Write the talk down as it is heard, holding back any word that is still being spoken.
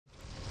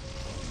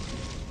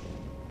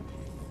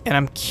And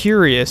I'm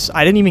curious.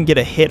 I didn't even get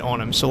a hit on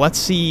him, so let's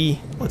see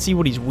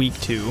what he's weak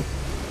to.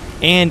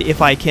 And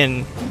if I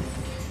can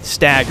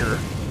stagger.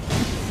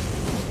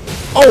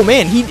 Oh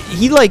man, he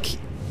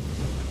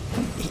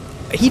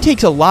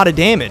takes a lot of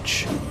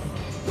damage.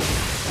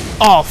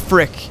 Oh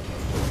frick.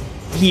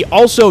 He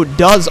also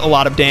does a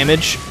lot of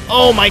damage.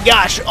 Oh my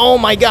gosh, oh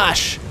my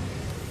gosh.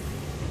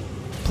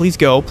 Please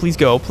go, please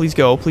go, please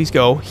go, please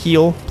go.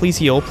 Heal, please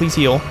heal, please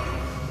heal.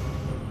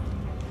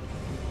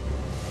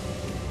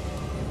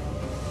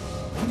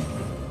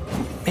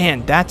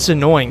 Man, that's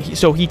annoying.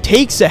 So he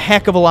takes a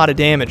heck of a lot of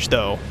damage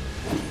though.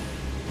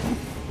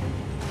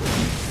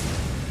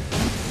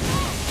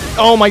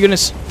 Oh my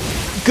goodness.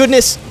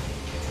 Goodness.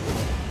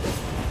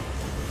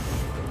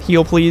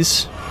 Heal,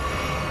 please.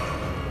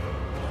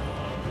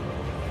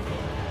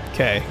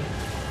 Okay.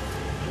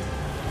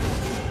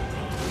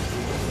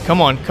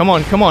 Come on, come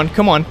on, come on,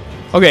 come on.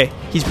 Okay,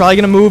 he's probably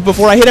gonna move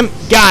before I hit him.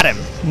 Got him.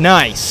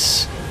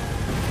 Nice.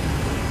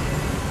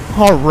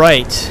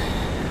 Alright.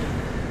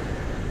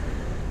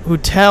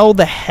 Hotel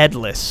the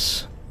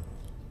Headless.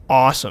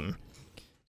 Awesome.